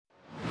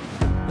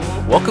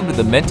Welcome to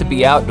the Meant to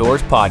Be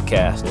Outdoors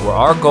podcast, where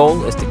our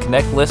goal is to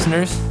connect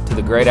listeners to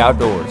the great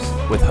outdoors,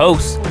 with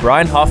hosts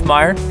Brian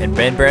Hoffmeyer and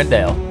Ben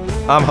Brandell.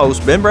 I'm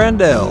host Ben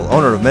Brandell,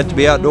 owner of Meant to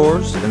Be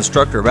Outdoors,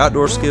 instructor of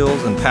outdoor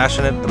skills, and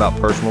passionate about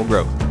personal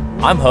growth.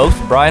 I'm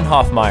host Brian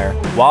Hoffmeyer,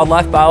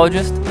 wildlife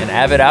biologist and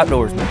avid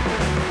outdoorsman.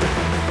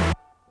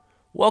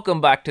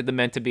 Welcome back to the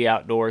Meant to Be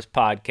Outdoors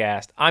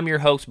podcast. I'm your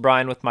host,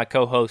 Brian, with my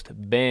co-host,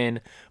 Ben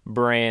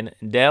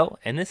Brandell,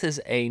 and this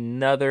is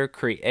another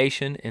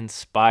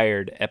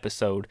creation-inspired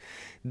episode.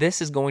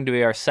 This is going to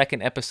be our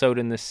second episode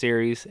in this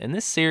series. In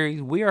this series,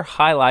 we are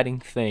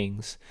highlighting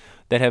things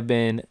that have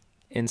been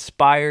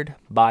inspired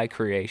by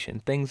creation,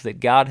 things that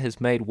God has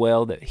made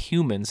well that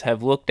humans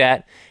have looked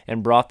at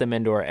and brought them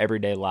into our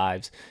everyday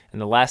lives. In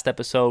the last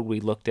episode, we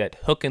looked at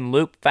hook and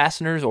loop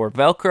fasteners, or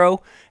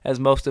Velcro,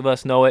 as most of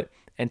us know it.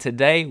 And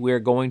today we're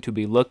going to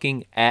be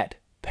looking at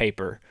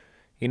paper.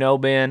 You know,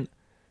 Ben,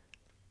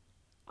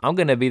 I'm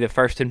going to be the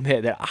first to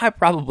admit that I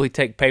probably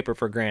take paper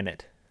for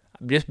granted.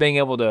 Just being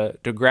able to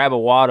grab a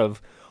wad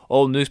of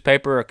old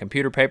newspaper or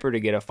computer paper to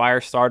get a fire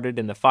started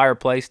in the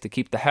fireplace to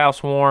keep the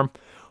house warm,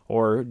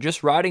 or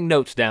just writing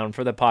notes down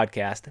for the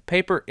podcast.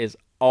 Paper is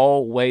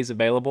always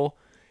available.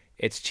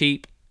 It's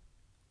cheap.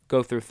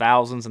 Go through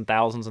thousands and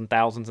thousands and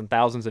thousands and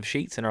thousands of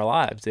sheets in our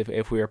lives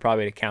if we were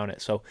probably to count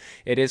it. So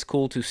it is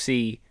cool to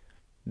see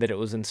that it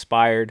was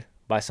inspired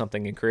by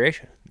something in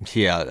creation.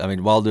 Yeah, I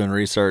mean, while doing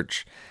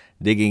research,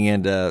 digging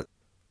into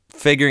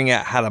figuring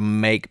out how to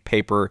make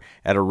paper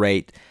at a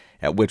rate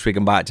at which we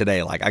can buy it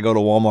today. Like, I go to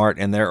Walmart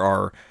and there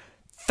are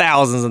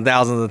thousands and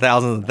thousands and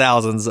thousands and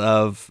thousands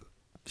of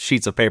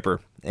sheets of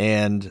paper.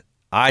 And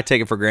I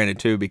take it for granted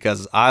too,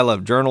 because I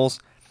love journals.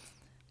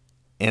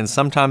 And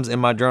sometimes in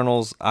my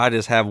journals, I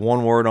just have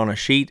one word on a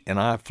sheet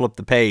and I flip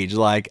the page.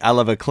 Like, I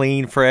love a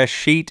clean, fresh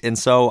sheet. And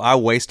so I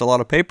waste a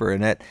lot of paper,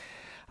 and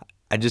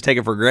I just take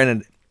it for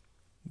granted.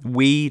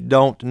 We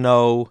don't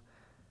know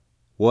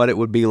what it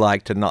would be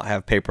like to not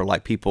have paper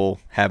like people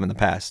have in the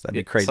past. That'd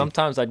be crazy.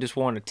 Sometimes I just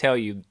want to tell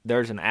you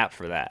there's an app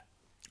for that.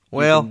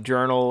 Well, you can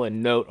journal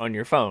and note on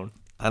your phone.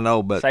 I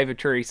know, but save a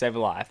tree, save a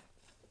life.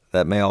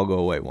 That may all go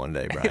away one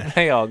day, Brian. It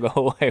may all go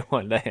away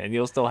one day, and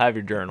you'll still have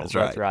your journals.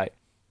 That's right.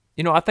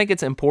 You know, I think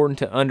it's important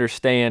to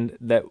understand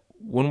that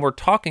when we're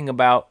talking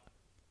about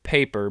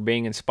paper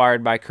being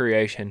inspired by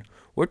creation,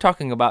 we're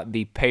talking about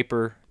the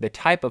paper, the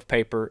type of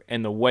paper,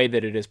 and the way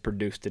that it is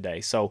produced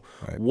today. So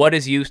What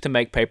is used to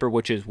make paper,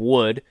 which is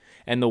wood,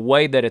 and the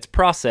way that it's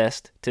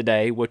processed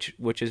today, which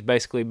is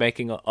basically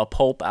making a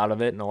pulp out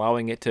of it and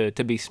allowing it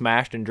to be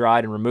smashed and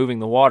dried and removing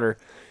the water.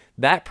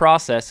 That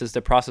process is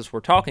the process we're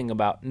talking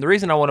about. And the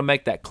reason I want to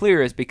make that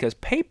clear is because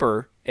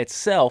paper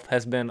itself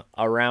has been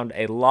around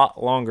a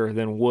lot longer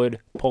than wood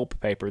pulp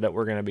paper that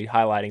we're going to be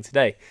highlighting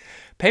today.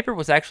 Paper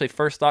was actually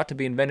first thought to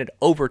be invented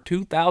over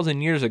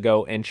 2,000 years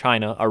ago in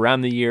China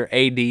around the year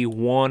AD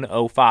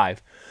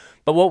 105.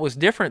 But what was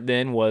different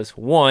then was,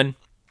 one,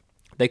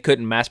 they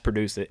couldn't mass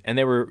produce it, and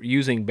they were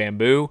using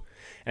bamboo,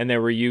 and they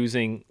were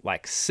using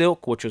like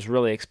silk, which was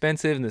really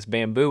expensive, and this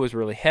bamboo was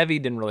really heavy,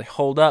 didn't really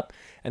hold up,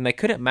 and they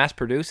couldn't mass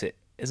produce it.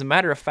 As a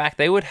matter of fact,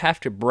 they would have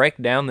to break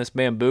down this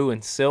bamboo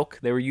and silk.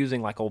 They were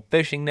using like old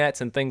fishing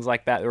nets and things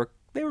like that.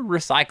 They were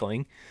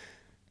recycling.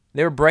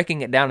 They were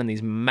breaking it down in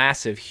these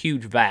massive,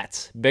 huge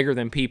vats, bigger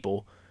than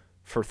people,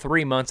 for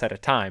 3 months at a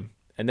time.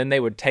 And then they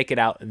would take it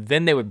out, and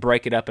then they would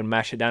break it up and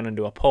mash it down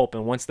into a pulp.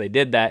 And once they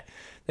did that,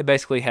 they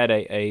basically had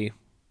a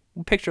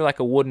picture like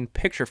a wooden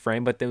picture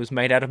frame, but it was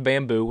made out of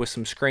bamboo with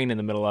some screen in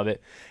the middle of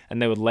it. And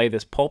they would lay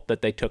this pulp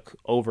that they took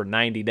over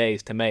 90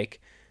 days to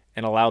make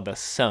and allow the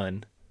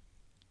sun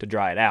to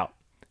dry it out.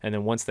 And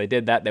then once they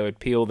did that, they would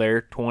peel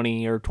their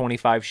 20 or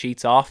 25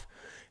 sheets off,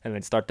 and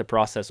then start the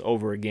process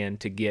over again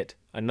to get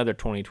another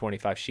 20,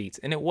 25 sheets.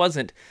 And it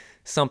wasn't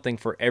something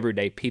for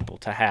everyday people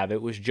to have.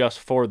 It was just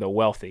for the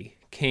wealthy,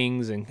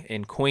 kings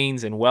and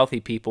queens and wealthy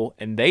people,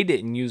 and they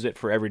didn't use it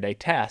for everyday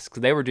tasks.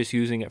 They were just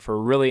using it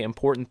for really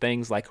important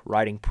things like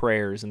writing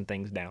prayers and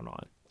things down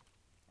on.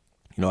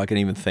 You know, I can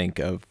even think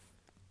of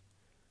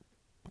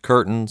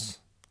curtains,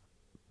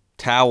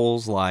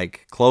 towels,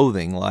 like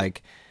clothing,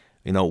 like,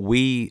 you know,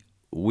 we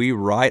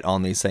write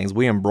on these things.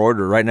 We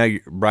embroider. Right now,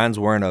 Brian's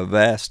wearing a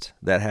vest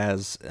that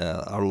has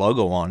our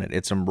logo on it.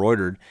 It's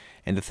embroidered.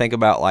 And to think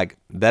about, like,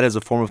 that is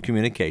a form of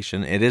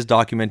communication. It is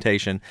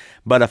documentation.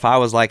 But if I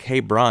was like, hey,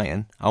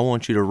 Brian, I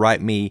want you to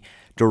write me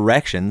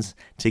directions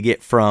to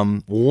get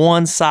from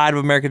one side of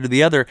America to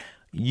the other,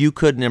 you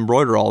couldn't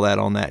embroider all that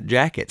on that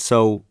jacket.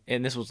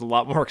 And this was a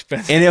lot more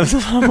expensive. And it was a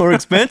lot more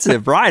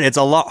expensive, right? It's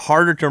a lot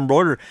harder to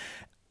embroider.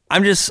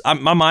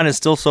 My mind is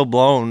still so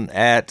blown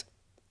at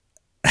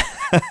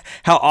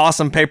how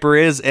awesome paper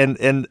is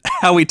and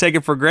how we take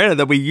it for granted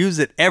that we use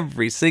it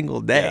every single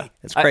day. Yeah.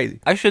 It's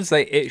crazy. I should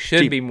say it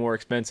should be more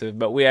expensive,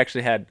 but we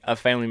actually had a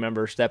family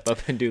member step up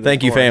and do that.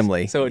 Thank you,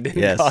 family. So it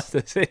didn't cost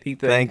us anything.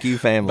 Thank you,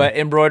 family. But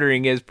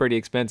embroidering is pretty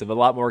expensive, a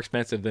lot more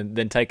expensive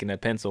than taking a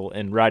pencil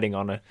and writing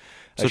on a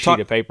sheet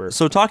of paper.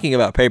 So talking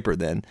about paper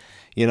then,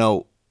 you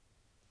know,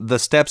 the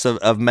steps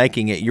of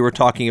making it, you were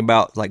talking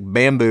about like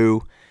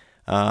bamboo,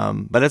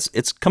 But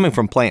it's coming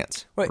from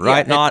plants,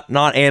 right? Yeah,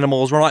 not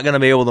animals. We're not going to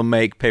be able to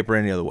make paper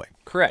any other way.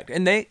 Correct.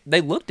 And they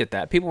looked at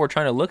that. People were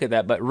trying to look at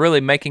that, but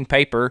really making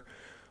paper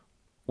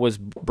was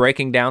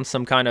breaking down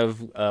some kind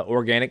of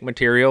organic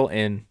material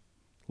and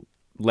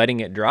letting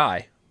it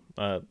dry,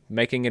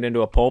 making it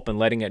into a pulp and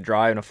letting it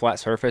dry on a flat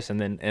surface, and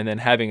then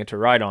having it to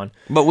write on.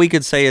 But we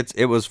could say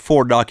it was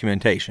for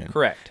documentation.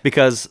 Correct.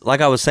 Because,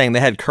 like I was saying, they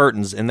had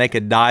curtains, and they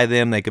could dye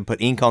them. They could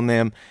put ink on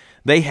them.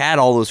 They had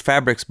all those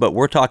fabrics, but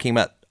we're talking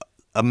about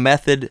a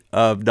method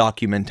of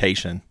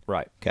documentation.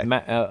 Right. Okay.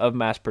 Of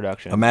mass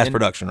production. Of mass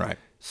production, right.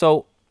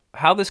 So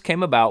how this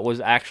came about was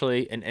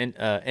actually an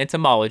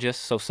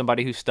entomologist, so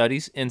somebody who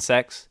studies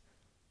insects,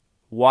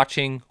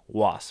 watching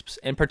wasps,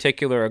 in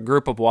particular a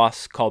group of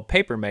wasps called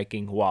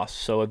paper-making wasps.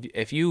 So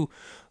if you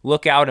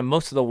look out, and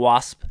most of the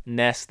wasp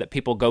nests that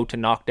people go to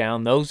knock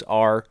down, those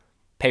are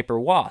paper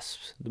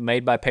wasps,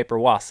 made by paper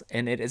wasps.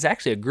 And it is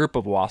actually a group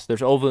of wasps.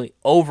 There's over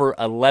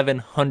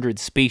 1,100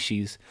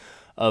 species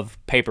of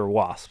paper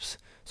wasps.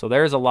 So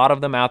there's a lot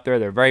of them out there.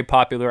 They're very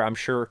popular. I'm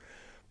sure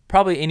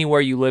probably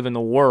anywhere you live in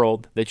the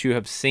world that you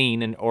have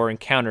seen or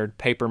encountered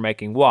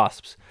paper-making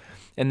wasps.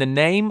 And the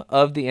name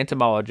of the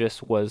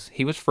entomologist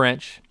he was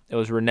French. It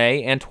was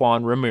René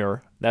Antoine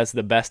Reaumur. That's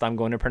the best I'm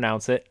going to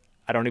pronounce it.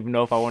 I don't even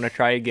know if I want to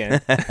try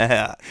again.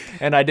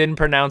 And I didn't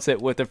pronounce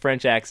it with a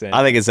French accent.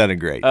 I think it sounded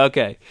great.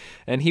 Okay.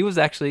 And he was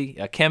actually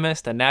a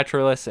chemist, a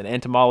naturalist, an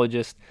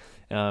entomologist,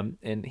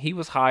 and he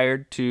was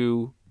hired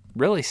to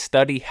really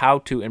study how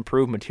to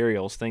improve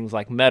materials, things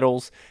like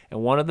metals.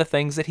 And one of the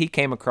things that he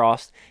came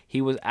across,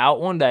 he was out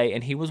one day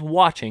and he was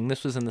watching,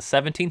 this was in the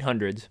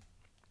 1700s,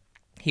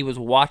 he was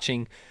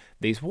watching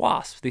these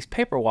wasps, these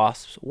paper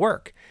wasps,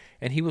 work.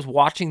 And he was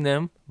watching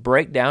them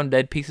break down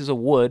dead pieces of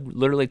wood,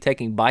 literally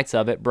taking bites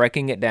of it,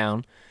 breaking it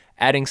down,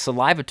 adding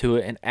saliva to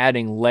it, and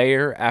adding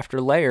layer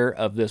after layer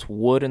of this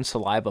wood and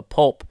saliva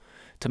pulp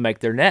to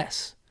make their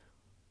nests.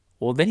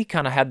 Well, then he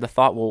kind of had the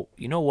thought, well,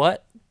 you know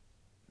what?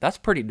 That's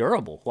pretty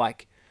durable.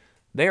 Like,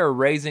 they are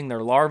raising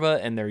their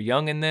larvae and their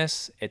young in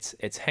this.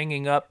 It's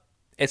hanging up.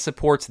 It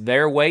supports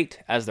their weight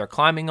as they're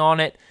climbing on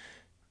it.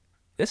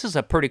 This is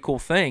a pretty cool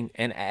thing.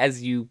 And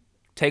as you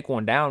take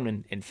one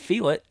down and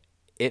feel it,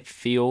 it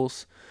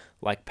feels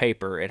like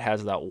paper. It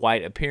has that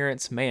white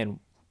appearance. Man,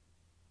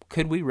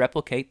 could we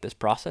replicate this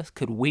process?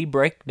 Could we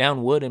break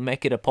down wood and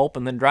make it a pulp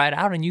and then dry it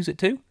out and use it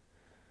too?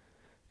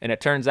 And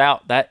it turns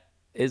out that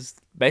is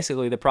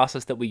basically the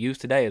process that we use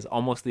today, is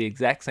almost the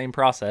exact same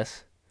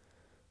process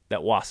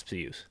that wasps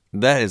use.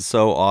 That is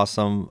so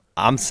awesome.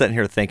 I'm sitting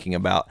here thinking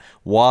about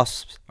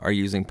wasps are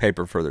using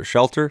paper for their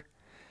shelter.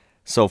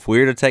 So if we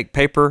were to take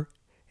paper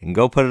and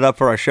go put it up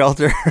for our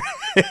shelter,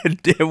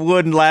 it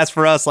wouldn't last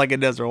for us like it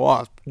does for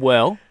wasps.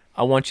 Well,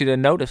 I want you to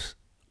notice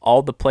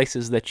all the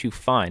places that you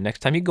find. Next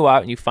time you go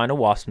out and you find a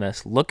wasp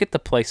nest, look at the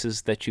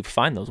places that you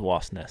find those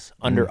wasp nests.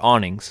 Under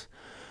awnings,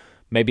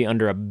 maybe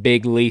under a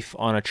big leaf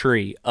on a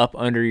tree, up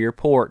under your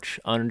porch,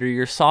 under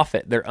your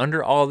soffit. They're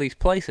under all these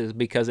places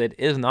because it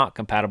is not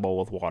compatible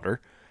with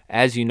water.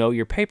 As you know,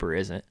 your paper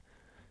isn't,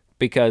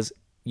 because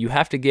you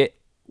have to get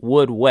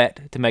wood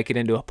wet to make it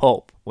into a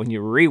pulp. When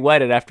you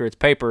re-wet it after it's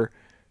paper,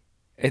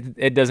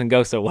 it doesn't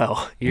go so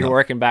well. You're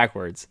working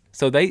backwards.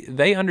 So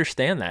they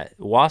understand that.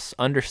 Wasps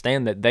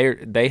understand that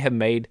they have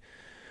made,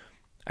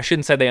 I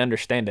shouldn't say they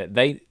understand it.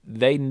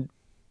 They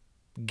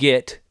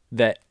get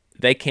that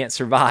they can't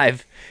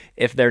survive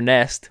if their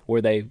nest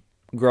where they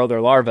grow their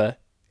larvae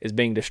is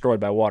being destroyed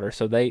by water.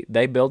 So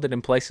they build it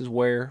in places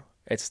where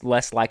it's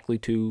less likely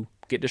to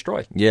get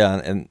destroyed. Yeah,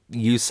 and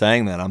you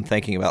saying that, I'm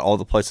thinking about all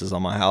the places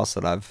on my house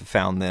that I've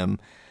found them,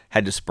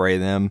 had to spray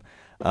them.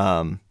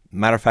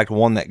 Matter of fact,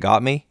 one that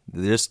got me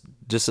just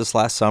this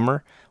last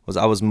summer was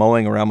I was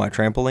mowing around my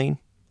trampoline,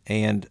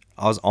 and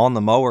I was on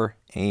the mower,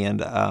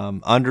 and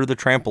under the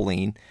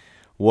trampoline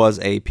was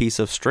a piece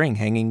of string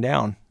hanging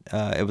down.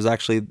 It was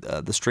actually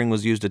the string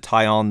was used to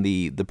tie on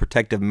the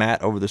protective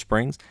mat over the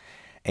springs,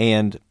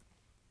 and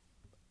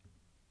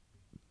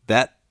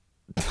that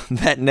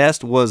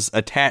nest was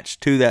attached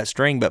to that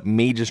string. But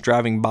me just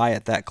driving by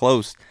it that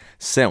close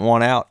sent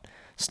one out,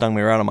 stung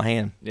me right on my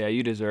hand. Yeah,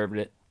 you deserved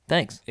it.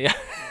 Thanks. Yeah.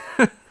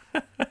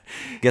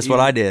 Guess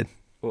what I did?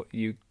 Well,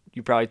 you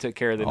probably took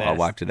care of the nest. I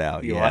wiped it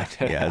out.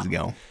 It's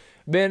gone.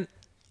 Ben,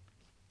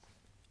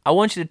 I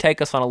want you to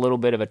take us on a little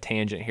bit of a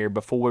tangent here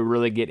before we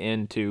really get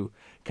into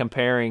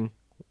comparing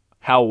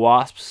how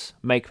wasps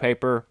make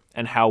paper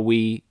and how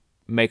we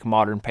make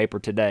modern paper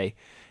today.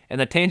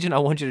 And the tangent I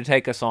want you to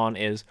take us on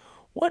is,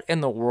 what in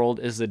the world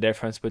is the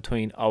difference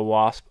between a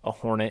wasp, a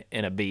hornet,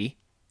 and a bee?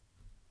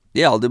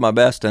 Yeah, I'll do my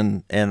best,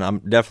 and I'm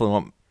definitely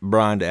want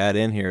Brian to add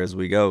in here as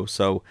we go.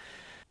 So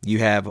you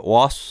have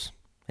wasps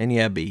and you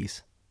have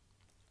bees.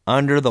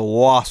 Under the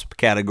wasp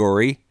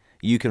category,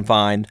 you can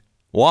find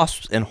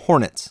wasps and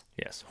hornets.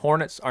 Yes,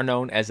 hornets are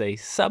known as a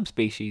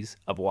subspecies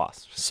of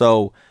wasps.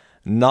 So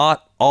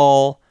not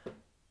all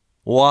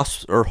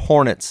wasps are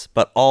hornets,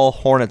 but all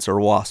hornets are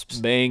wasps.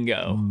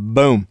 Bingo.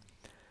 Boom.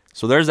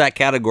 So there's that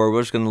category.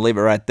 We're just going to leave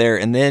it right there.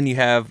 And then you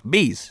have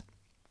bees.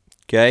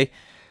 Okay?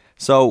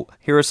 So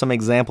here are some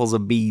examples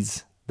of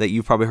bees that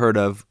you've probably heard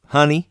of: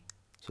 honey,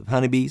 so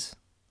honeybees.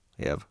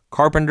 You have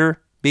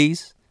carpenter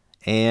bees,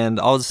 and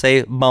I'll just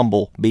say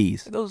bumble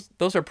bees.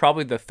 Those are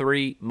probably the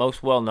three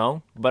most well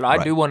known, but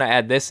I do want to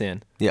add this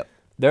in. Yep.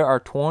 There are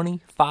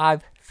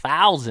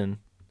 25,000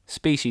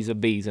 species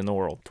of bees in the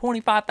world.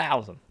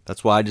 25,000.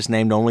 That's why I just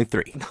named only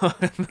 3.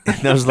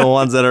 Those are the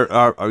ones that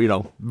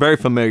are very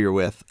familiar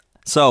with.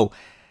 So,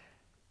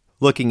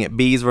 looking at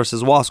bees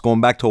versus wasps,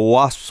 going back to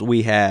wasps,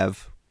 we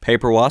have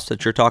paper wasps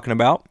that you're talking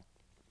about.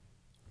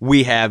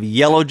 We have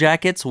yellow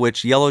jackets,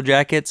 which yellow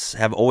jackets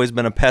have always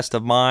been a pest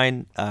of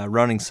mine,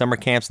 running summer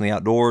camps in the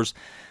outdoors.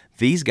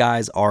 These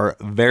guys are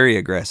very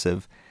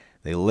aggressive.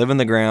 They live in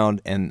the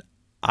ground, and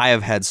I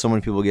have had so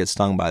many people get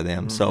stung by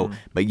them.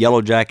 But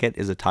yellow jacket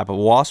is a type of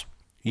wasp.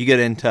 You get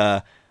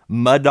into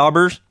mud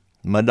daubers.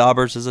 Mud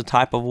daubers is a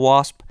type of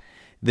wasp.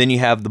 Then you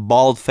have the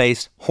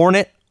bald-faced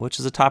hornet, which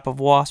is a type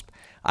of wasp.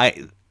 At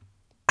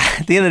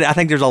the end of the day, I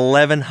think there's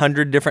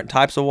 1,100 different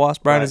types of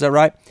wasp, Brian. Right. Is that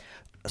right?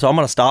 So I'm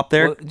going to stop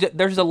there. Well,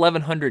 there's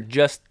 1,100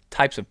 just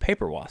types of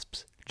paper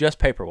wasps. Just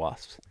paper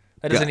wasps.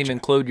 That doesn't even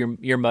include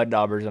your mud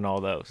daubers and all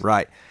those.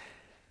 Right.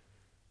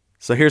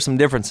 So here's some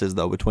differences,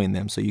 though, between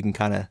them, so you can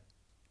kind of,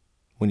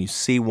 when you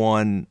see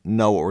one,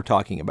 know what we're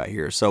talking about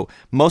here. So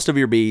most of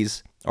your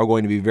bees are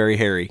going to be very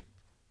hairy,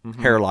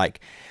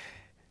 hair-like.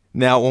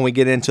 Now, when we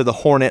get into the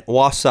hornet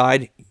wasp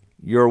side,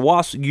 your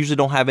wasps usually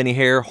don't have any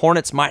hair.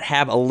 Hornets might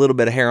have a little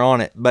bit of hair on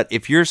it, but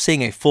if you're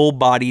seeing a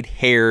full-bodied,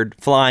 haired,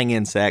 flying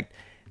insect,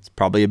 it's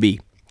probably a bee,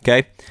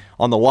 okay?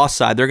 On the wasp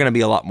side, they're going to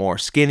be a lot more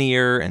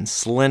skinnier and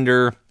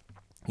slender.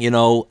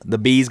 The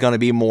bee's going to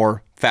be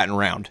more fat and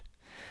round.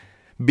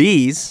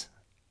 Bees,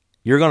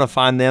 you're going to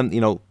find them,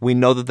 we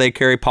know that they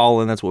carry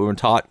pollen. That's what we were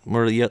taught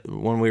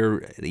when we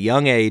were at a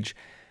young age.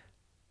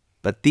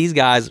 But these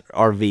guys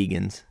are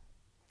vegans,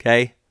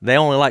 okay? They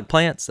only like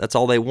plants. That's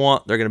all they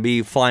want. They're going to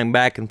be flying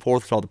back and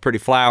forth with all the pretty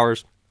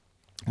flowers.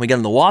 We get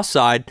on the wasp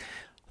side,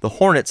 the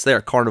hornets, they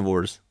are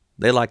carnivores.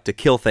 They like to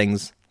kill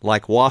things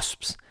like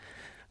wasps.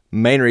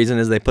 Main reason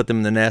is they put them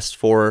in the nest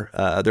for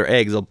their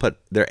eggs. They'll put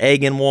their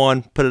egg in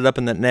one, put it up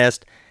in that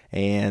nest,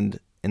 and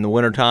in the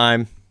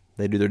wintertime,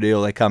 they do their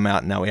deal. They come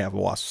out, and now we have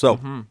wasps.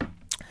 So,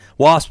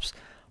 wasps,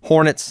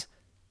 hornets,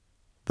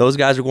 those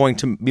guys are going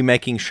to be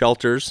making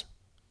shelters.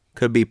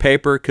 Could be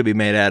paper, could be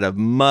made out of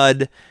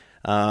mud.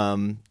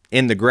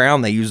 In the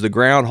ground, they use the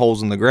ground,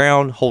 holes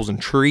in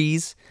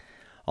trees.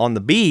 On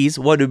the bees,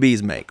 what do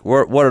bees make?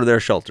 What are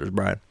their shelters,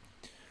 Brian?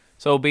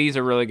 So bees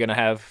are really going to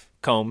have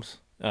combs,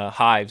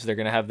 hives. They're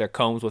going to have their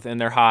combs within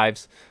their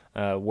hives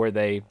where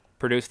they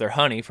produce their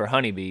honey for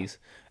honeybees.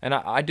 And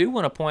I do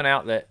want to point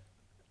out that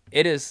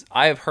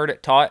I have heard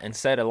it taught and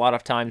said a lot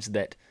of times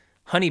that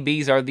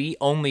honeybees are the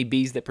only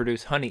bees that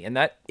produce honey, and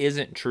that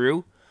isn't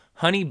true.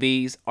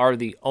 Honeybees are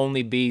the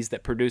only bees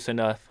that produce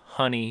enough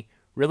honey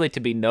really to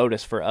be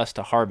noticed for us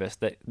to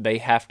harvest. That they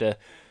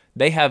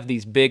have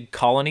these big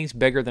colonies,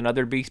 bigger than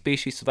other bee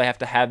species, so they have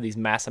to have these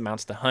mass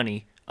amounts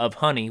of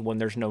honey when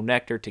there's no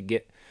nectar to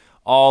get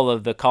all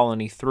of the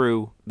colony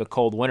through the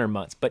cold winter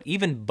months. But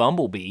even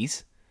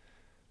bumblebees,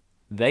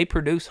 they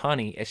produce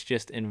honey. It's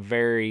just in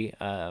very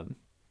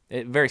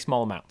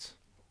small amounts.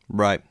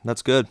 Right.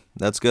 That's good.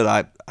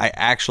 I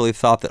actually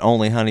thought that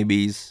only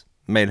honeybees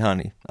made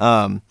honey.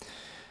 And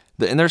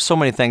there's so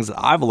many things that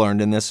I've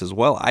learned in this as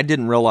well. I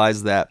didn't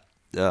realize that,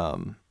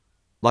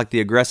 like the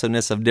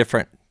aggressiveness of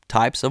different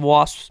types of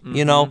wasps.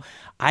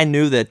 I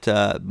knew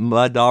that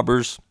mud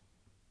daubers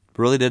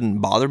really didn't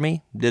bother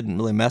me, didn't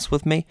really mess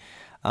with me.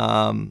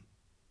 So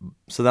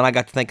then I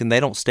got to thinking they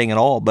don't sting at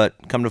all, but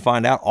come to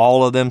find out,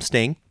 all of them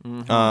sting.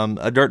 A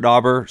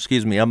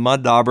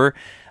mud dauber,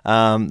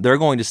 they're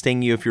going to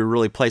sting you if you're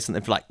really placing,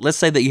 let's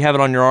say that you have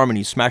it on your arm and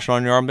you smash it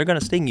on your arm, they're going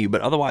to sting you,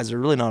 but otherwise they're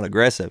really not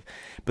aggressive.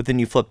 But then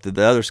you flip to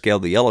the other scale,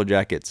 the yellow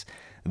jackets,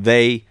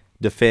 they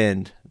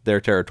defend their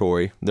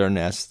territory, their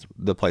nest,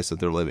 the place that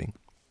they're living.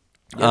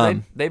 Yeah,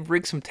 they've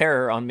wreaked some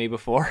terror on me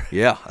before.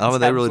 Yeah,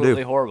 they really do.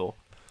 Absolutely horrible.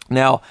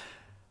 Now,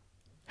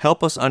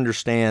 help us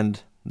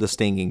understand the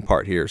stinging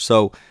part here.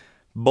 So,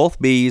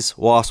 both bees,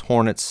 wasps,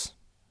 hornets,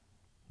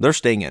 they're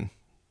stinging.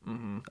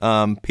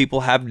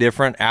 People have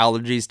different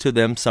allergies to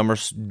them. Some are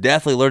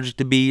deathly allergic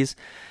to bees.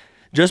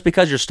 Just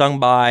because you're stung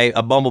by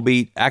a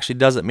bumblebee actually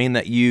doesn't mean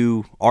that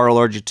you are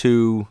allergic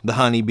to the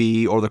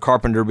honeybee or the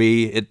carpenter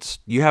bee.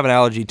 You have an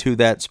allergy to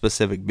that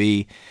specific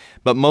bee.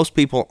 But most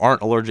people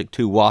aren't allergic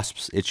to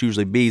wasps. It's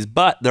usually bees.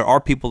 But there are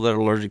people that are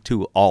allergic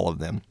to all of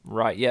them.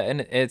 Right, yeah.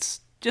 And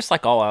it's just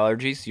like all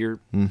allergies.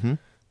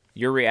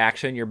 Your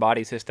reaction, your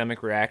body's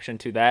systemic reaction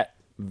to that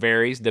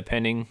varies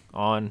depending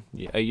on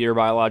your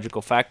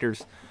biological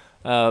factors.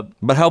 But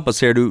help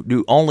us here.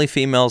 Do only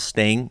females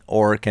sting,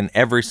 or can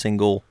every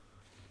single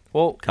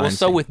kind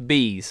so sting? With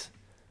bees,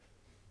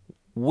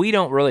 we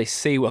don't really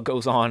see what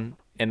goes on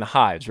in the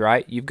hives,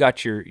 right? You've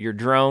got your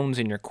drones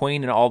and your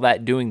queen and all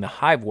that doing the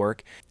hive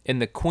work,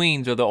 and the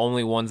queens are the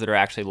only ones that are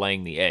actually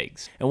laying the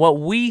eggs. And what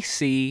we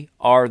see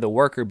are the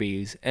worker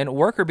bees, and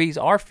worker bees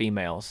are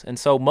females. And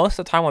so most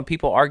of the time when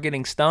people are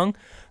getting stung,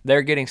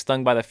 they're getting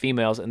stung by the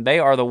females, and they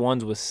are the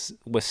ones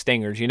with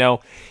stingers. You know,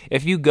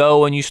 if you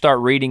go and you start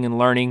reading and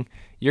learning,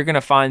 you're going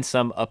to find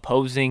some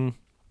opposing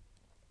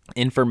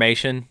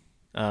information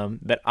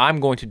that I'm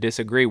going to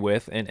disagree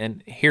with,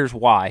 and here's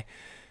why.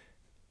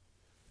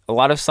 A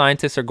lot of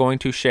scientists are going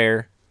to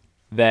share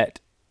that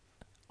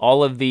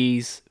all of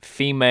these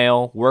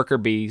female worker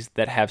bees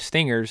that have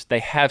stingers, they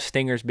have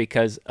stingers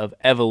because of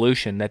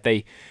evolution, that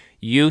they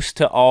used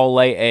to all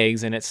lay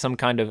eggs, and it's some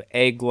kind of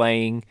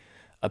egg-laying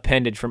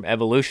appendage from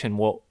evolution.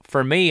 Well,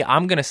 for me,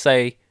 I'm going to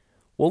say,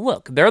 well,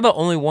 look, they're the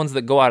only ones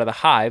that go out of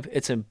the hive.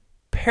 It's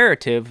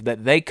imperative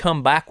that they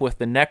come back with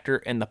the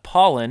nectar and the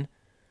pollen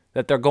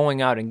that they're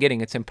going out and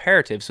getting. It's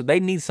imperative. So they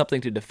need something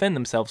to defend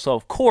themselves. So,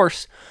 of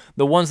course,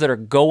 the ones that are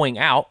going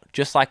out,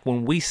 just like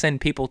when we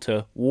send people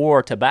to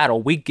war, to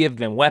battle, we give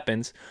them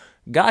weapons.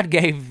 God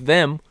gave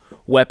them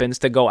weapons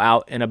to go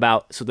out and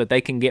about so that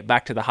they can get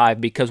back to the hive,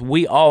 because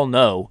we all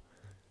know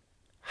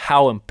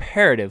how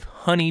imperative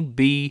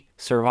honeybee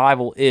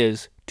survival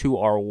is to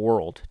our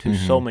world, to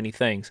so many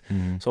things.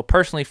 So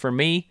personally, for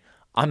me,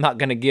 I'm not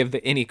going to give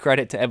any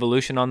credit to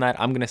evolution on that.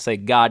 I'm going to say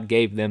God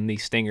gave them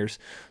these stingers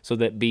so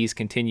that bees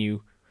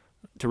continue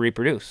to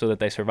reproduce, so that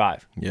they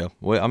survive. Yeah.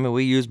 Well, I mean,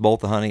 we use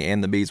both the honey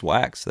and the bees'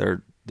 wax.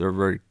 They're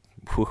very.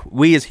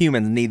 We as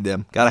humans need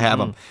them. Got to have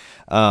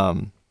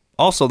them.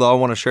 Also, though, I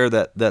want to share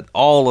that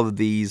all of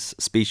these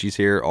species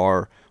here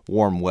are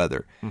warm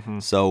weather.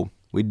 So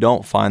we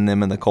don't find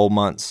them in the cold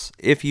months.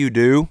 If you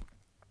do,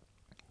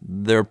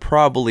 they're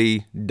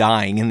probably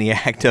dying, in the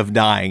act of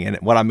dying. And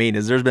what I mean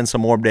is, there's been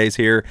some warm days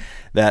here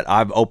that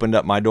I've opened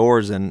up my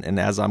doors, and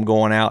as I'm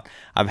going out,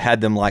 I've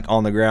had them like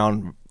on the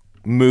ground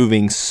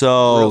moving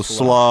so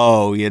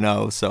slow, you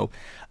know. So,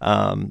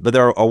 but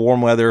they're a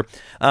warm weather.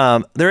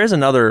 There is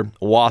another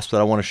wasp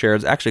that I want to share.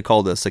 It's actually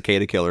called a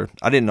cicada killer.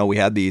 I didn't know we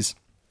had these.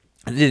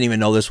 I didn't even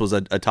know this was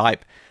a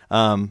type.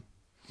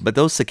 But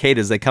those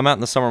cicadas, they come out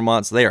in the summer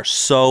months. They are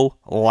so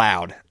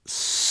loud.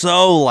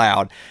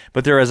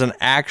 But there is an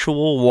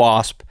actual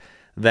wasp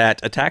that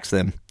attacks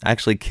them,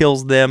 actually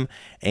kills them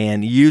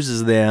and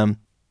uses them.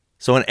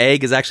 So an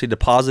egg is actually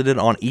deposited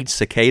on each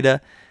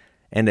cicada,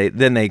 and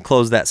then they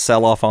close that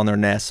cell off on their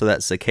nest, so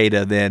that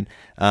cicada then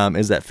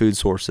is that food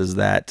source as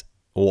that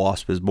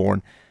wasp is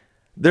born.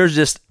 There's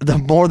just, the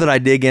more that I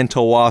dig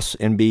into wasps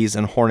and bees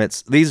and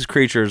hornets, these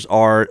creatures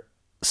are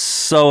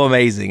so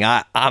amazing.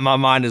 My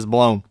mind is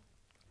blown.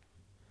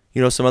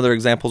 You know, some other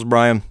examples,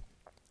 Brian,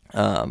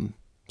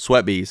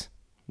 sweat bees.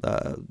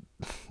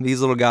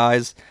 These little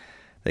guys,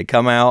 they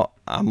come out.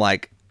 I'm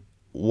like,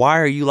 why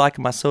are you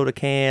liking my soda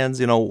cans?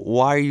 You know,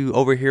 why are you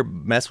over here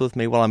messing with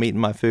me while I'm eating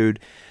my food?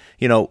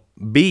 You know,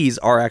 bees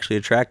are actually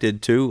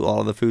attracted to a lot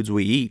of the foods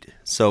we eat.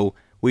 So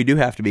we do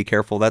have to be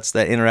careful. That's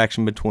that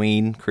interaction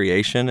between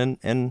creation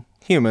and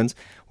humans.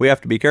 We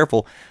have to be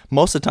careful.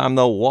 Most of the time,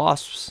 though,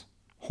 wasps,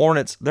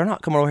 hornets, they're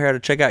not coming over here to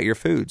check out your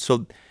food.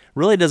 So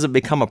really doesn't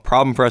become a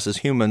problem for us as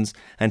humans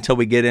until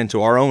we get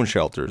into our own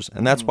shelters.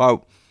 And that's why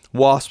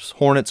wasps,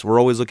 hornets, we're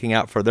always looking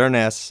out for their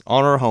nests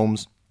on our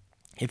homes.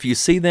 If you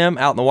see them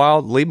out in the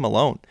wild, leave them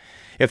alone.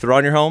 If they're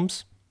on your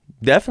homes,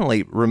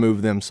 definitely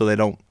remove them so they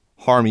don't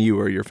harm you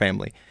or your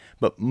family.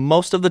 But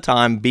most of the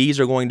time, bees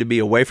are going to be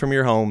away from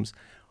your homes.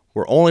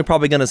 We're only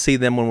probably going to see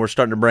them when we're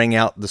starting to bring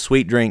out the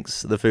sweet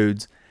drinks, the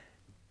foods.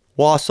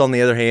 Wasps, on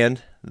the other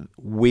hand,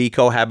 we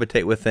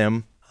cohabitate with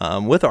them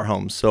with our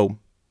homes. So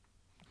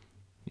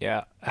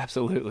yeah,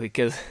 absolutely.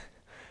 Because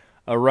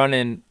a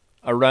run-in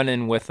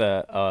with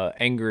a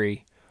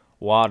angry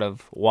wad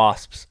of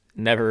wasps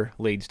never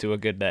leads to a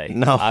good day.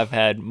 No. I've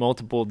had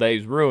multiple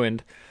days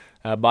ruined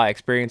by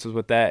experiences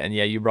with that. And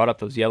yeah, you brought up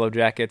those yellow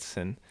jackets,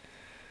 and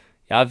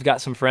I've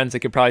got some friends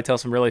that could probably tell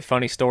some really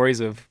funny stories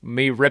of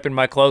me ripping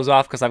my clothes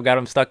off because I've got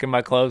them stuck in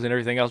my clothes and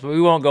everything else. But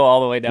we won't go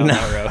all the way down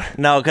that road.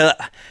 No, because,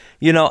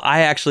 you know,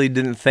 I actually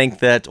didn't think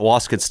that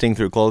wasps could sting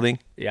through clothing.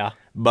 Yeah.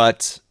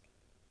 But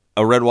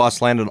a red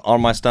wasp landed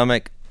on my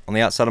stomach, on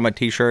the outside of my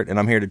T-shirt, and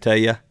I'm here to tell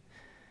you,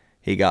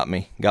 he got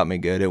me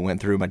good. It went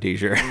through my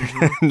T-shirt,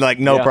 like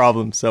no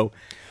problem. So,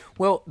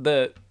 well,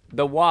 the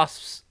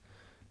wasps,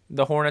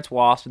 the hornets,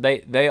 wasps,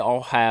 they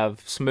all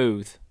have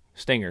smooth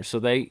stingers, so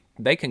they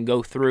can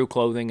go through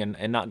clothing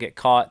and not get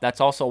caught. That's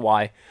also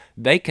why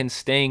they can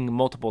sting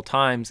multiple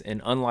times,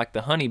 and unlike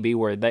the honeybee,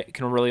 where they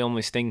can really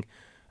only sting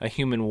a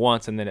human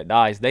once and then it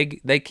dies, they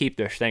keep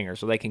their stinger,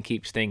 so they can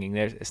keep stinging.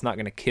 It's not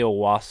going to kill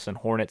wasps and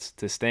hornets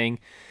to sting.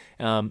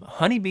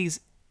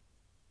 Honeybees,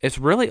 it's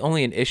really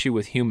only an issue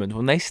with humans.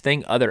 When they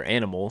sting other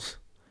animals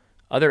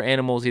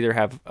either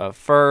have a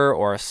fur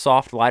or a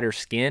soft, lighter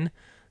skin,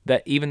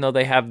 that even though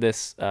they have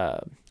this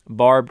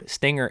barbed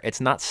stinger,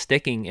 it's not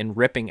sticking and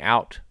ripping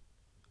out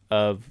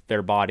of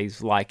their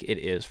bodies like it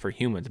is for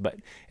humans. But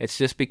it's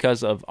just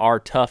because of our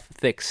tough,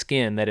 thick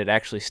skin that it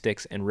actually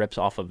sticks and rips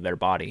off of their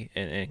body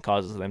and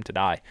causes them to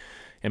die.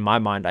 in my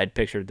mind, I'd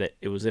pictured that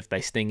it was if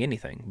they sting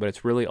anything, but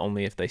it's really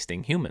only if they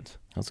sting humans.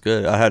 That's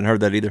good. I hadn't heard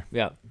that either.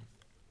 Yeah.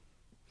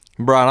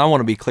 Brian, I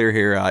want to be clear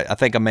here. I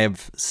think I may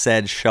have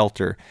said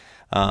shelter,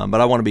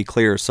 but I want to be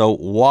clear. So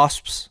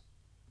wasps,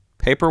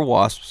 paper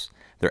wasps,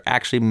 they're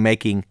actually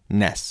making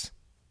nests.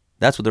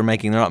 That's what they're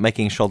making. They're not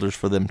making shelters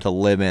for them to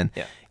live in.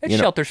 Yeah. It's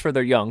shelters for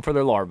their young, for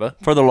their larvae.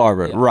 For the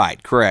larvae,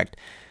 right, correct.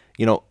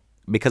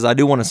 Because I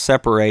do want to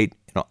separate,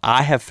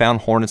 I have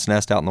found hornets'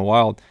 nest out in the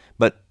wild,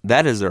 but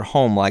that is their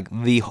home. Like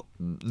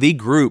the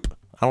group,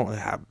 I don't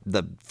know,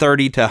 the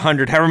 30 to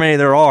 100, however many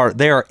there are,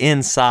 they are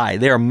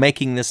inside. They are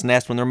making this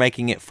nest when they're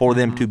making it for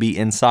them to be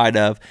inside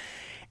of,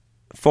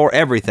 for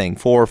everything,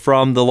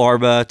 from the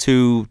larva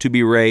to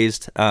be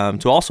raised,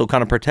 to also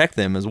kind of protect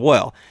them as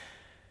well.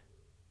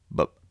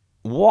 But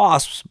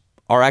wasps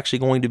are actually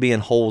going to be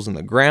in holes in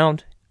the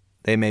ground.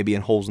 They may be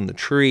in holes in the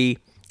tree.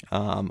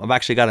 I've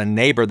actually got a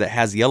neighbor that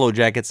has yellow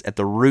jackets at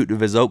the root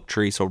of his oak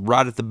tree. So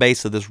right at the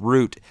base of this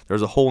root,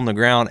 there's a hole in the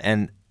ground.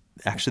 And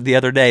actually the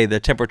other day, the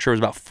temperature was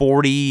about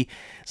 40,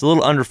 it's a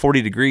little under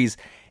 40 degrees.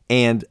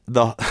 And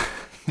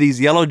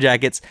these yellow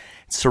jackets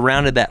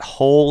surrounded that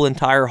whole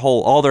entire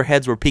hole. All their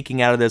heads were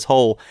peeking out of this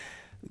hole.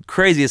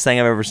 Craziest thing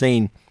I've ever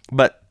seen.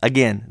 But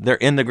again, they're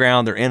in the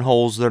ground, they're in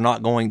holes. Wasps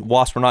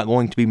are not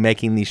going to be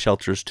making these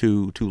shelters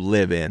to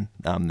live in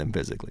them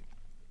physically.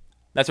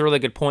 That's a really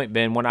good point,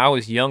 Ben. When I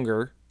was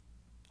younger,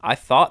 I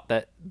thought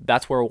that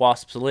that's where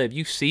wasps live.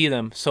 You see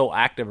them so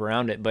active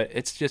around it, but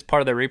it's just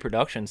part of their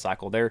reproduction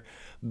cycle. They're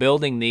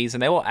building these,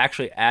 and they will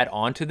actually add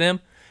on to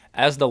them.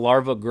 As the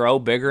larvae grow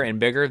bigger and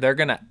bigger, they're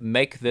going to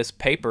make this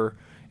paper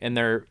in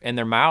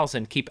their mouths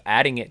and keep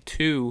adding it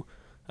to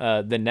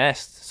the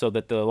nest so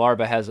that the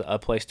larva has a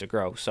place to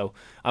grow. So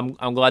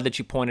I'm glad that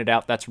you pointed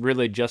out that's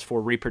really just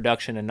for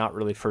reproduction and not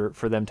really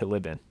for them to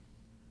live in.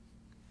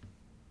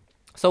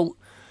 So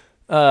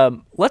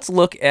let's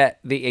look at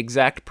the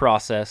exact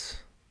process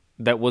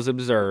that was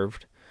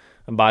observed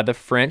by the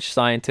French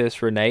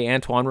scientist René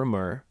Antoine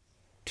Reaumur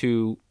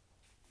to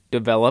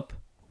develop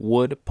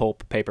wood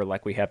pulp paper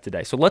like we have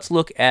today. So let's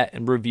look at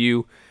and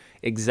review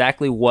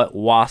exactly what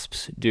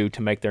wasps do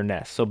to make their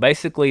nests. So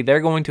basically, they're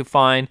going to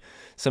find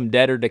some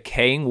dead or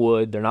decaying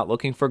wood. They're not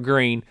looking for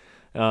green.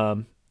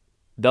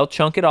 They'll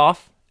chunk it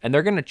off, and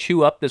they're going to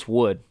chew up this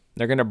wood.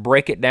 They're going to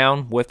break it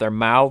down with their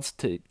mouths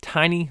to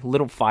tiny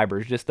little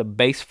fibers, just the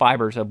base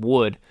fibers of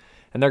wood.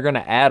 And they're going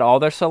to add all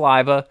their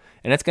saliva,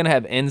 and it's going to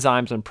have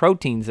enzymes and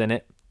proteins in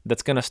it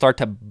that's going to start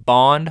to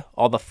bond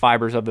all the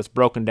fibers of this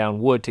broken down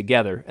wood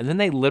together. And then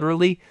they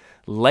literally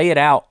lay it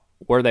out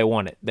where they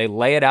want it. They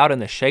lay it out in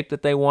the shape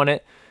that they want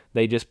it.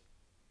 They just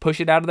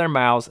push it out of their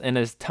mouths, and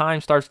as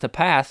time starts to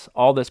pass,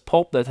 all this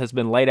pulp that has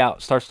been laid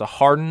out starts to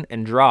harden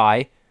and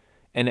dry,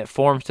 and it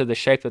forms to the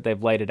shape that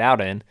they've laid it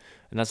out in.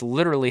 And that's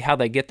literally how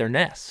they get their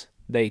nests.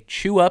 They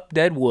chew up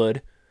dead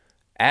wood,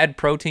 add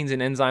proteins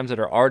and enzymes that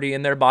are already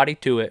in their body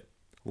to it,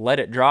 let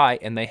it dry,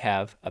 and they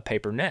have a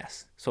paper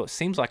nest. So it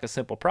seems like a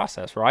simple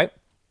process, right?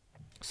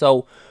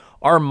 So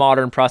our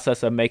modern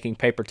process of making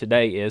paper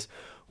today is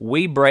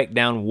we break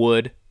down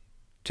wood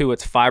to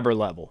its fiber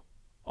level,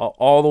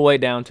 all the way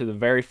down to the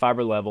very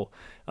fiber level,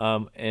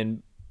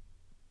 and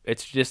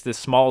it's just as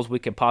small as we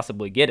can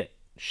possibly get it.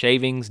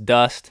 Shavings,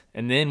 dust,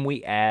 and then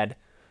we add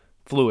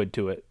fluid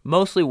to it,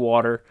 mostly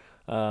water,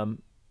 and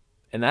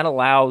that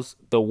allows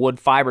the wood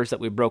fibers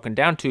that we've broken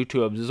down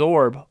to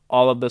absorb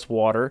all of this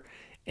water.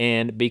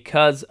 And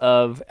because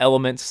of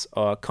elements,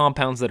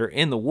 compounds that are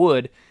in the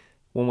wood,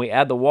 when we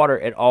add the water,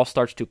 it all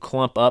starts to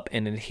clump up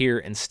and adhere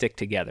and stick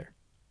together.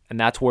 And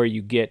that's where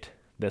you get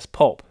this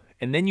pulp.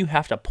 And then you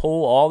have to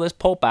pull all this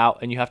pulp out,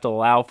 and you have to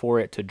allow for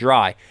it to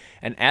dry.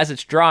 And as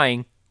it's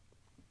drying,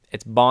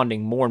 it's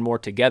bonding more and more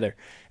together.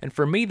 And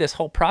for me, this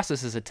whole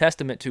process is a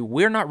testament to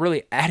we're not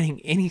really adding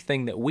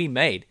anything that we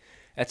made.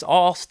 It's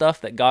all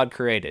stuff that God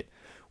created.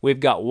 We've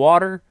got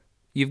water.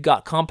 You've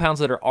got compounds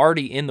that are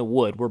already in the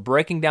wood. We're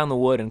breaking down the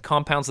wood, and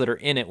compounds that are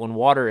in it when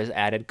water is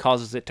added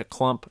causes it to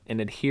clump and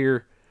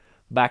adhere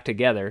back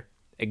together.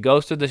 It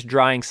goes through this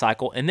drying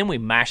cycle, and then we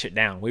mash it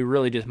down. We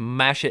really just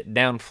mash it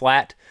down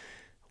flat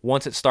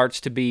once it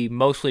starts to be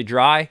mostly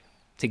dry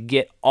to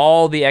get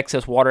all the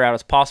excess water out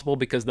as possible,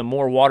 because the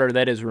more water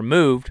that is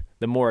removed,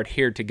 the more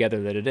adhered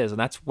together that it is. And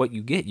that's what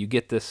you get. You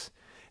get this.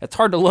 It's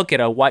hard to look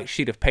at a white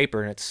sheet of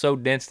paper, and it's so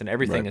dense and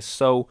everything is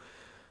so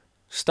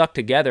stuck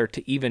together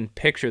to even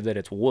picture that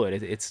it's wood.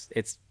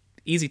 It's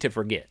easy to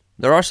forget.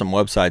 There are some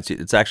websites.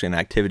 It's actually an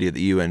activity that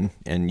you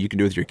and you can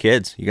do with your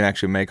kids. You can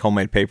actually make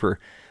homemade paper.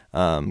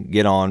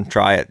 Get on,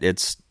 try it.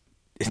 It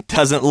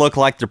doesn't look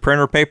like the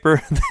printer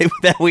paper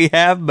that we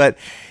have, but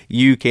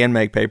you can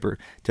make paper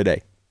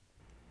today.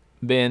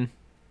 Ben,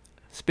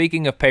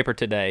 speaking of paper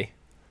today,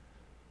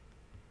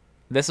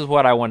 this is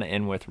what I want to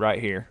end with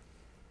right here.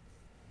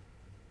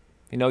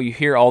 You know, you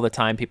hear all the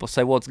time people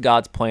say, well, it's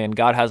God's plan.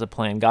 God has a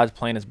plan. God's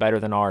plan is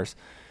better than ours.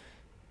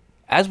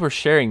 As we're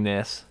sharing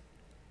this,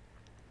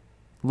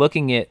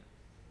 looking at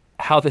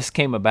how this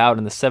came about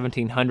in the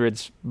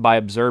 1700s by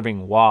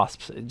observing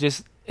wasps,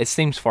 it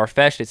seems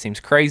far-fetched. It seems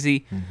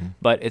crazy,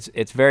 but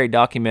it's very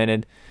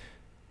documented.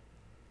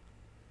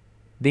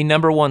 The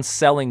number one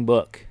selling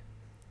book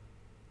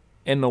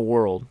in the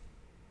world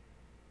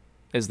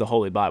is the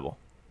Holy Bible.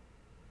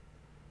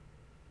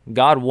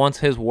 God wants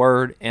his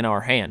word in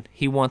our hand.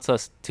 He wants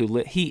us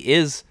to he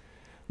is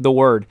the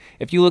word.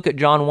 If you look at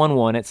John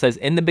 1:1, it says,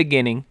 "In the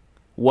beginning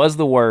was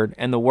the word,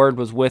 and the word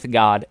was with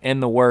God,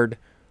 and the word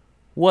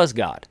was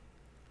God."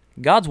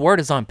 God's word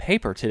is on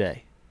paper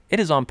today. It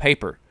is on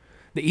paper.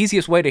 The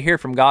easiest way to hear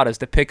from God is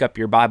to pick up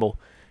your Bible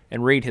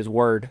and read his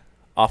word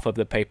off of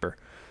the paper.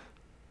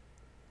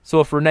 So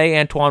if Rene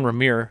Antoine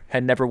Ramier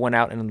had never went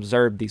out and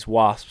observed these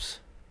wasps,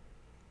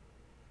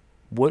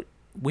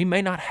 we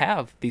may not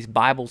have these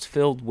Bibles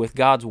filled with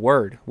God's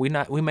word. We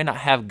may not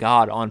have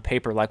God on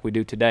paper like we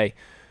do today.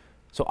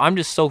 So I'm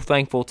just so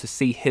thankful to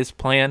see his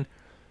plan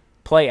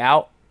play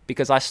out,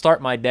 because I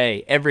start my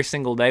day every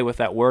single day with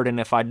that word, and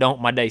if I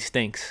don't, my day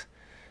stinks.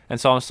 And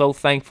so I'm so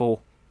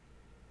thankful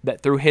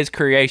that through his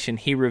creation,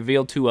 he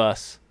revealed to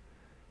us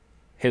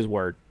his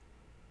word.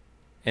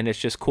 And it's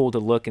just cool to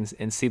look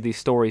and see these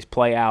stories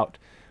play out,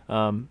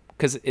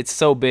 because it's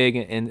so big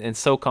and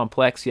so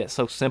complex, yet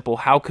so simple.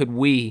 How could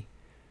we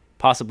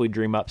possibly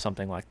dream up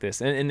something like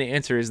this? And the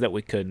answer is that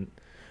we couldn't,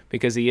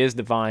 because he is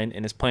divine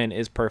and his plan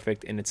is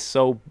perfect, and it's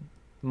so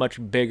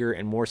much bigger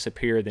and more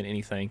superior than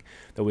anything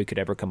that we could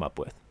ever come up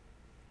with.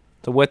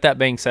 So with that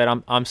being said,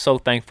 I'm so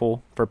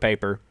thankful for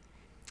paper.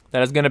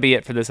 That is going to be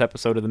it for this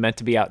episode of the Meant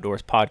to Be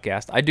Outdoors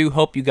podcast. I do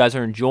hope you guys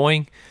are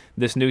enjoying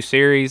this new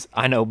series.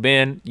 I know,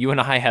 Ben, you and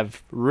I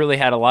have really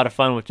had a lot of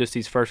fun with just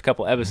these first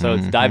couple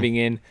episodes, diving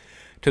in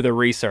to the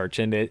research,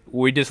 and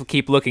we just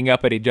keep looking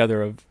up at each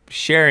other of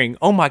sharing,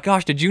 oh my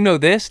gosh, did you know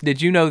this?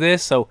 Did you know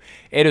this? So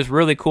it is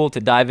really cool to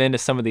dive into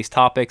some of these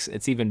topics.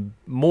 It's even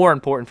more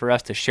important for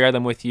us to share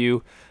them with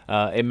you.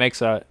 It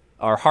makes our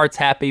hearts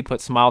happy,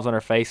 puts smiles on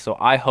our face. So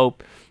I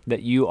hope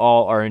that you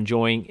all are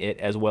enjoying it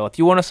as well. If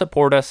you want to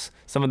support us,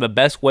 some of the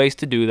best ways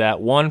to do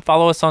that: one,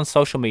 follow us on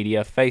social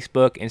media,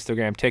 Facebook,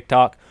 Instagram,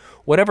 TikTok,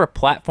 whatever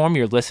platform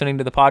you're listening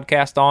to the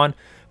podcast on.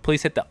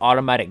 Please hit the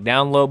automatic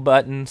download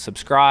button,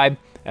 subscribe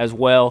as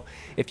well.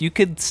 If you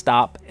could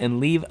stop and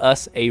leave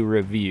us a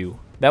review,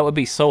 that would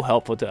be so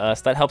helpful to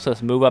us. That helps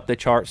us move up the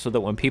charts so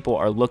that when people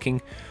are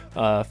looking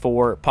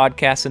for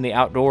podcasts in the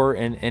outdoor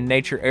and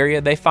nature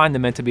area, they find the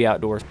Meant to Be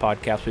Outdoors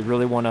podcast.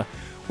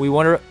 We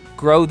want to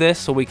grow this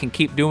so we can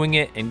keep doing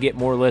it and get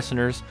more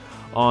listeners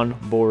on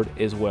board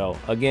as well.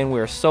 Again, we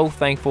are so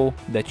thankful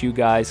that you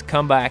guys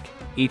come back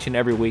each and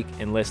every week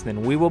and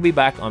listen. We will be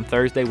back on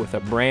Thursday with a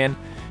brand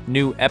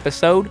new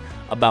episode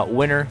about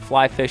winter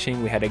fly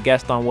fishing. We had a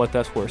guest on with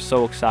us. We're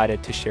so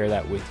excited to share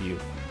that with you.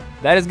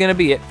 That is going to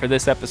be it for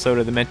this episode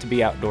of the Meant to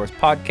Be Outdoors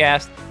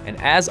podcast. And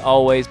as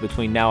always,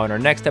 between now and our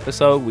next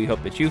episode, we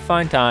hope that you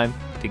find time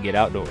to get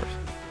outdoors.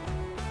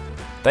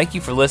 Thank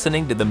you for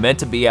listening to the Meant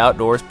to Be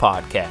Outdoors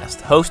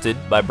podcast, hosted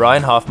by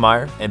Brian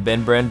Hoffmeyer and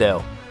Ben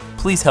Brandell.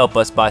 Please help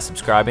us by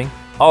subscribing.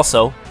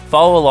 Also,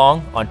 follow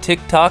along on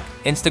TikTok,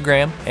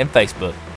 Instagram, and Facebook.